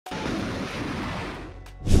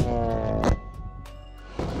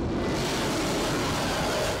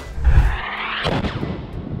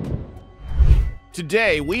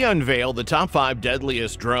Today, we unveil the top 5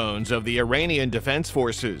 deadliest drones of the Iranian Defense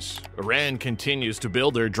Forces. Iran continues to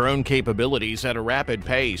build their drone capabilities at a rapid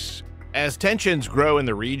pace. As tensions grow in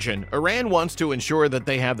the region, Iran wants to ensure that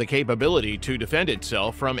they have the capability to defend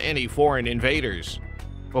itself from any foreign invaders.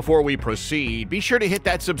 Before we proceed, be sure to hit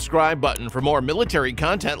that subscribe button for more military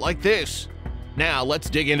content like this. Now, let's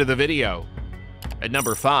dig into the video. At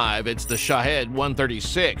number 5, it's the Shahed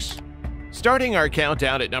 136. Starting our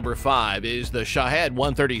countdown at number 5 is the Shahed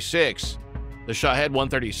 136. The Shahed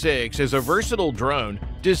 136 is a versatile drone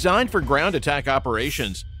designed for ground attack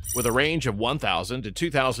operations with a range of 1,000 to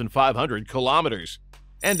 2,500 kilometers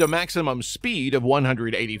and a maximum speed of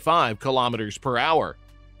 185 kilometers per hour.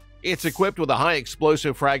 It's equipped with a high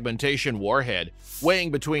explosive fragmentation warhead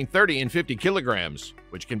weighing between 30 and 50 kilograms,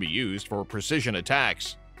 which can be used for precision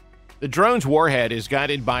attacks. The drone's warhead is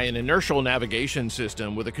guided by an inertial navigation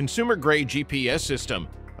system with a consumer-grade GPS system,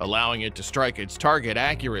 allowing it to strike its target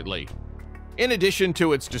accurately. In addition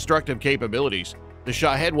to its destructive capabilities, the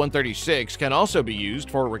Shahed 136 can also be used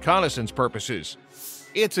for reconnaissance purposes.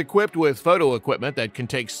 It's equipped with photo equipment that can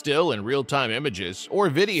take still and real-time images or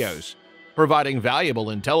videos, providing valuable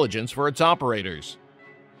intelligence for its operators.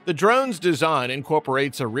 The drone's design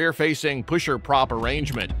incorporates a rear-facing pusher-prop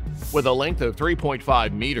arrangement with a length of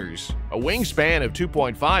 3.5 meters, a wingspan of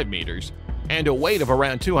 2.5 meters, and a weight of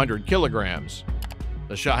around 200 kilograms.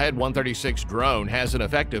 The Shahed 136 drone has an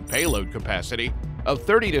effective payload capacity of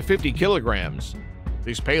 30 to 50 kilograms.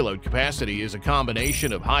 This payload capacity is a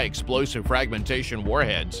combination of high explosive fragmentation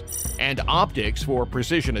warheads and optics for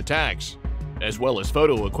precision attacks, as well as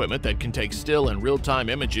photo equipment that can take still and real-time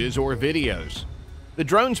images or videos. The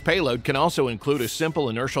drone's payload can also include a simple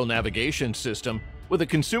inertial navigation system with a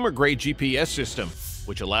consumer-grade GPS system,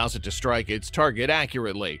 which allows it to strike its target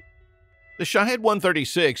accurately. The Shahed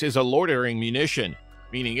 136 is a loitering munition,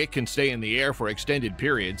 meaning it can stay in the air for extended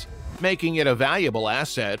periods, making it a valuable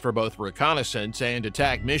asset for both reconnaissance and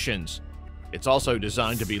attack missions. It's also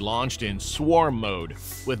designed to be launched in swarm mode,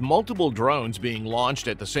 with multiple drones being launched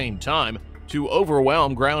at the same time to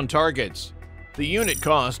overwhelm ground targets. The unit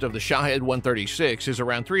cost of the Shahed 136 is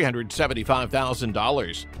around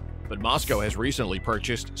 $375,000, but Moscow has recently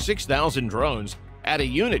purchased 6,000 drones at a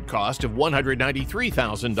unit cost of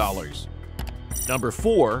 $193,000. Number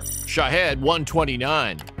 4. Shahed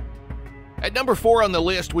 129. At number 4 on the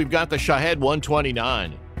list, we've got the Shahed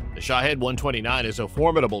 129. The Shahed 129 is a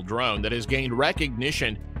formidable drone that has gained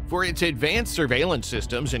recognition for its advanced surveillance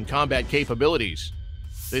systems and combat capabilities.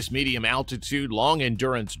 This medium-altitude,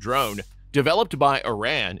 long-endurance drone, developed by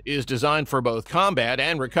Iran, is designed for both combat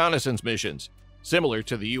and reconnaissance missions, similar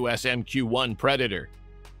to the US MQ-1 Predator.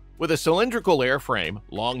 With a cylindrical airframe,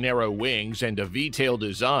 long narrow wings, and a V-tail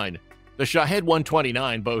design, the Shahed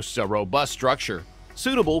 129 boasts a robust structure,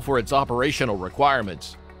 suitable for its operational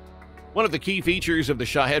requirements. One of the key features of the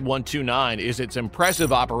Shahed 129 is its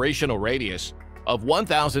impressive operational radius of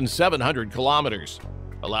 1,700 kilometers,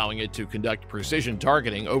 allowing it to conduct precision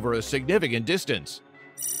targeting over a significant distance.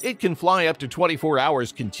 It can fly up to 24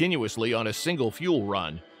 hours continuously on a single fuel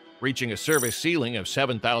run, reaching a service ceiling of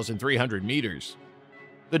 7,300 meters.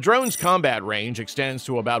 The drone's combat range extends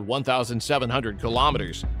to about 1,700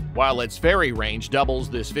 kilometers, while its ferry range doubles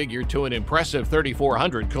this figure to an impressive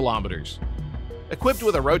 3,400 kilometers. Equipped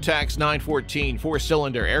with a Rotax 914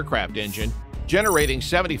 four-cylinder aircraft engine, generating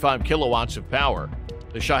 75 kilowatts of power,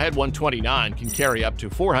 the Shahed 129 can carry up to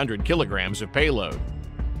 400 kilograms of payload.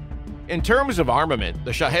 In terms of armament,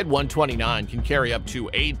 the Shahed 129 can carry up to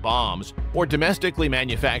 8 bombs or domestically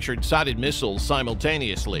manufactured sighted missiles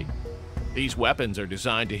simultaneously. These weapons are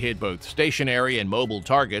designed to hit both stationary and mobile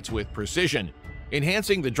targets with precision,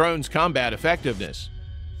 enhancing the drone's combat effectiveness.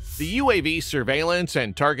 The UAV surveillance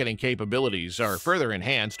and targeting capabilities are further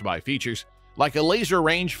enhanced by features like a laser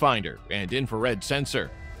rangefinder and infrared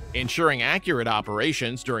sensor, ensuring accurate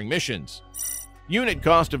operations during missions. Unit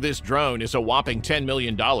cost of this drone is a whopping $10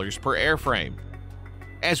 million per airframe.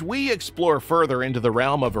 As we explore further into the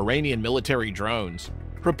realm of Iranian military drones,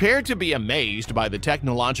 prepare to be amazed by the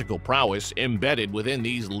technological prowess embedded within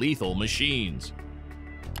these lethal machines.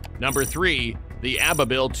 Number 3. The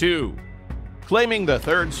Ababil II. Claiming the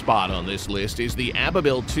third spot on this list is the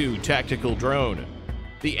Ababil II tactical drone.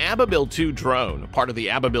 The Ababil II drone, part of the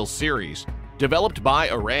Ababil series, developed by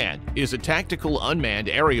Iran, is a tactical unmanned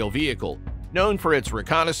aerial vehicle known for its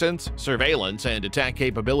reconnaissance, surveillance, and attack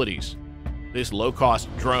capabilities. This low-cost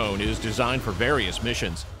drone is designed for various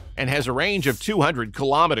missions and has a range of 200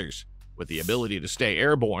 kilometers, with the ability to stay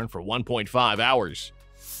airborne for 1.5 hours.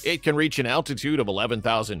 It can reach an altitude of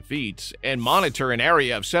 11,000 feet and monitor an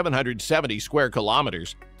area of 770 square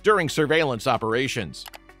kilometers during surveillance operations.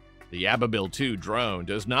 The Ababil II drone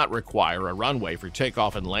does not require a runway for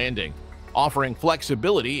takeoff and landing, offering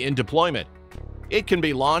flexibility in deployment. It can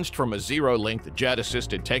be launched from a zero-length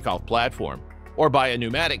jet-assisted takeoff platform or by a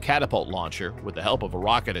pneumatic catapult launcher with the help of a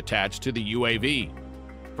rocket attached to the UAV.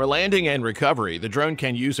 For landing and recovery, the drone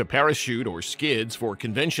can use a parachute or skids for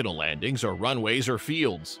conventional landings or runways or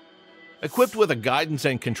fields. Equipped with a guidance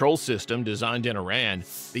and control system designed in Iran,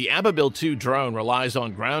 the Ababil II drone relies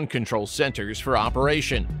on ground control centers for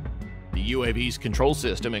operation. The UAV's control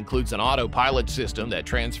system includes an autopilot system that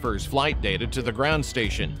transfers flight data to the ground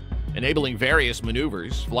station, enabling various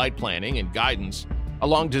maneuvers, flight planning, and guidance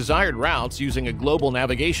along desired routes using a global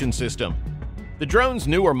navigation system. The drone's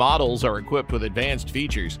newer models are equipped with advanced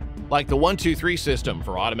features like the 1-2-3 system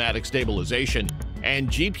for automatic stabilization and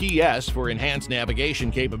GPS for enhanced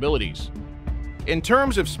navigation capabilities. In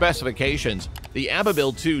terms of specifications, the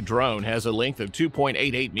Ababil II drone has a length of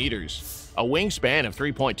 2.88 meters, a wingspan of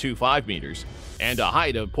 3.25 meters, and a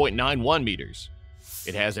height of 0.91 meters.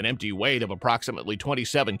 It has an empty weight of approximately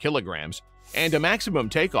 27 kilograms and a maximum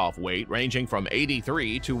takeoff weight ranging from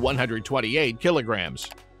 83 to 128 kilograms.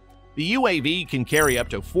 The UAV can carry up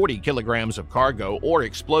to 40 kilograms of cargo or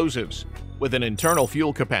explosives, with an internal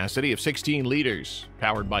fuel capacity of 16 liters,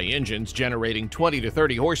 powered by engines generating 20 to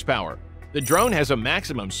 30 horsepower. The drone has a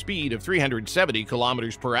maximum speed of 370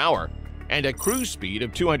 kilometers per hour and a cruise speed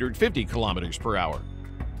of 250 kilometers per hour.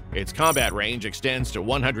 Its combat range extends to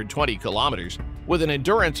 120 kilometers, with an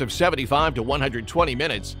endurance of 75 to 120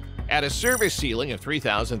 minutes at a service ceiling of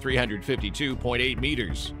 3,352.8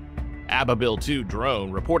 meters. Ababil II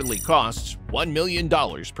drone reportedly costs $1 million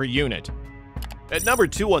per unit. At number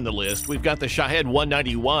 2 on the list, we've got the Shahed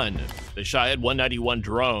 191. The Shahed 191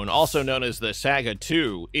 drone, also known as the Saga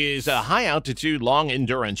II, is a high-altitude,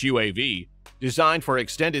 long-endurance UAV designed for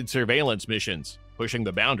extended surveillance missions, pushing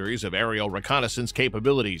the boundaries of aerial reconnaissance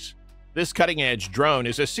capabilities. This cutting-edge drone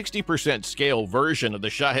is a 60% scale version of the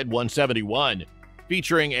Shahed 171,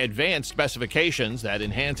 featuring advanced specifications that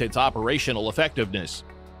enhance its operational effectiveness.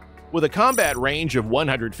 With a combat range of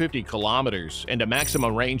 150 kilometers and a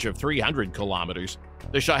maximum range of 300 kilometers,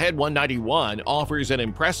 the Shahed 191 offers an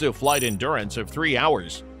impressive flight endurance of 3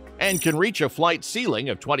 hours and can reach a flight ceiling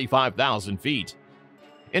of 25,000 feet.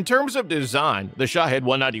 In terms of design, the Shahed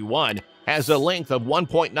 191 has a length of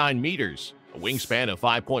 1.9 meters, a wingspan of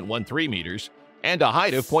 5.13 meters, and a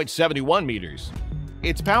height of 0.71 meters.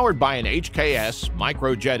 It's powered by an HKS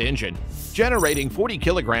microjet engine, generating 40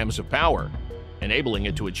 kilograms of power, enabling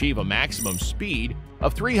it to achieve a maximum speed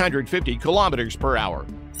of 350 kilometers per hour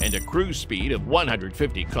and a cruise speed of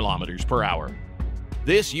 150 kilometers per hour.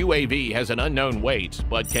 This UAV has an unknown weight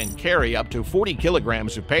but can carry up to 40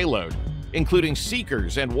 kilograms of payload, including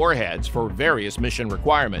seekers and warheads for various mission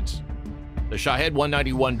requirements. The Shahed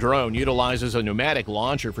 191 drone utilizes a pneumatic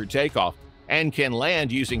launcher for takeoff and can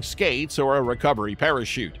land using skates or a recovery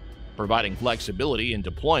parachute, providing flexibility in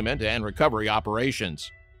deployment and recovery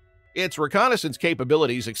operations. Its reconnaissance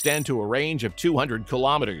capabilities extend to a range of 200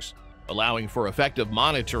 kilometers, allowing for effective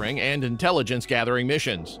monitoring and intelligence-gathering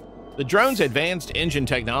missions. The drone's advanced engine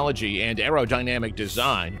technology and aerodynamic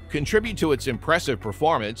design contribute to its impressive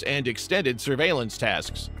performance and extended surveillance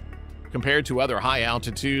tasks. Compared to other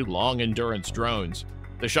high-altitude, long-endurance drones,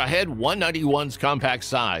 the Shahed 191's compact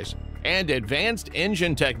size and advanced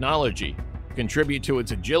engine technology contribute to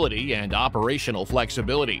its agility and operational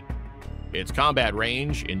flexibility. Its combat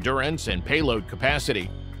range, endurance, and payload capacity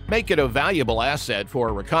make it a valuable asset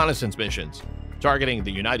for reconnaissance missions, targeting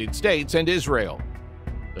the United States and Israel.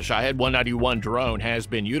 The Shahed 191 drone has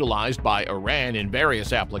been utilized by Iran in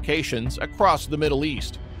various applications across the Middle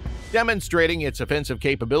East, demonstrating its offensive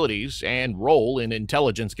capabilities and role in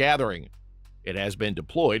intelligence gathering. It has been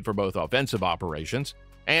deployed for both offensive operations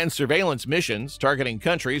and surveillance missions targeting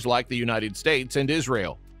countries like the United States and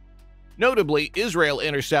Israel. Notably, Israel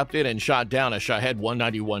intercepted and shot down a Shahed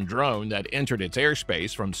 191 drone that entered its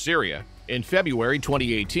airspace from Syria in February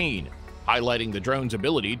 2018, highlighting the drone's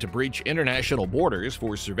ability to breach international borders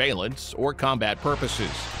for surveillance or combat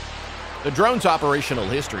purposes. The drone's operational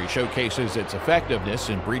history showcases its effectiveness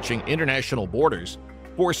in breaching international borders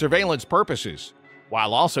for surveillance purposes,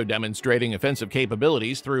 while also demonstrating offensive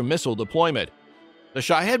capabilities through missile deployment. The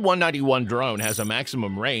Shahed 191 drone has a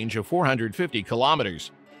maximum range of 450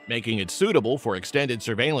 kilometers, making it suitable for extended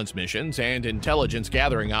surveillance missions and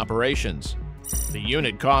intelligence-gathering operations. The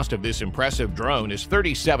unit cost of this impressive drone is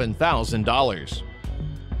 $37,000.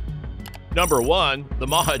 Number 1. The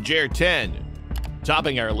Mojjar 10.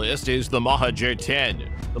 Topping our list is the Mojjar 10.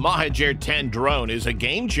 The Mojjar 10 drone is a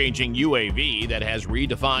game-changing UAV that has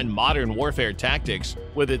redefined modern warfare tactics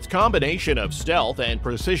with its combination of stealth and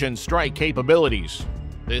precision strike capabilities.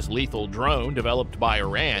 This lethal drone, developed by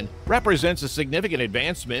Iran, represents a significant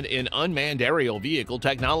advancement in unmanned aerial vehicle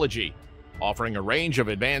technology, offering a range of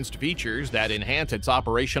advanced features that enhance its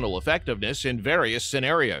operational effectiveness in various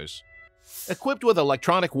scenarios. Equipped with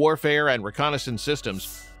electronic warfare and reconnaissance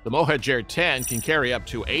systems, the Mojjar 10 can carry up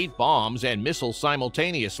to 8 bombs and missiles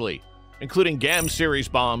simultaneously, including GAM series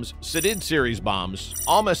bombs, Shahed series bombs,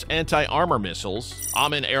 Almas anti-armor missiles,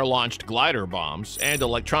 Amin air-launched glider bombs, and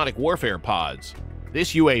electronic warfare pods.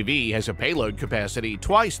 This UAV has a payload capacity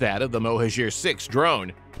twice that of the Mojjar 6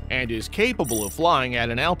 drone and is capable of flying at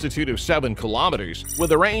an altitude of 7 kilometers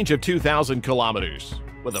with a range of 2,000 kilometers.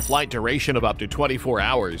 With a flight duration of up to 24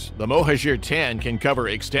 hours, the Mojjar 10 can cover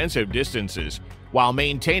extensive distances while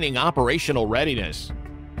maintaining operational readiness.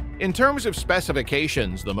 In terms of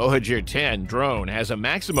specifications, the Mojjar 10 drone has a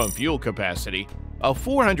maximum fuel capacity of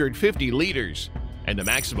 450 liters and a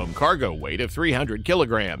maximum cargo weight of 300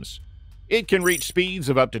 kilograms. It can reach speeds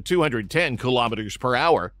of up to 210 kilometers per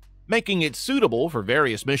hour, making it suitable for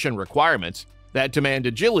various mission requirements that demand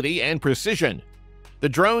agility and precision. The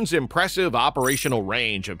drone's impressive operational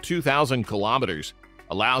range of 2,000 kilometers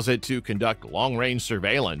allows it to conduct long-range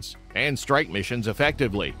surveillance and strike missions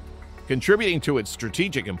effectively, contributing to its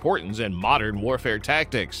strategic importance in modern warfare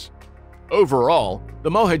tactics. Overall, the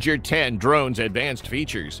Mojjar 10 drone's advanced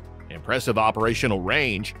features, impressive operational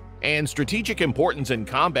range, and strategic importance in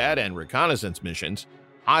combat and reconnaissance missions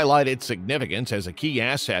highlight its significance as a key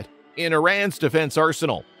asset in Iran's defense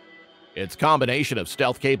arsenal. Its combination of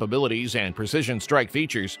stealth capabilities and precision strike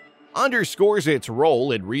features underscores its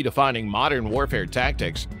role in redefining modern warfare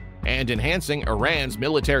tactics and enhancing Iran's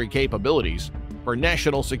military capabilities for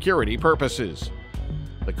national security purposes.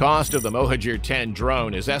 The cost of the Mojjar 10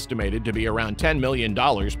 drone is estimated to be around $10 million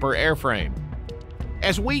per airframe.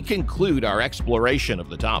 As we conclude our exploration of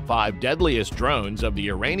the top 5 deadliest drones of the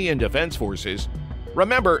Iranian Defense Forces,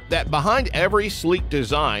 remember that behind every sleek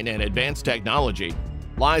design and advanced technology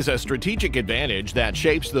lies a strategic advantage that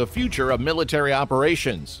shapes the future of military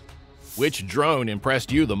operations. Which drone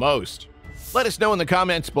impressed you the most? Let us know in the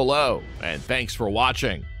comments below, and thanks for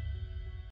watching.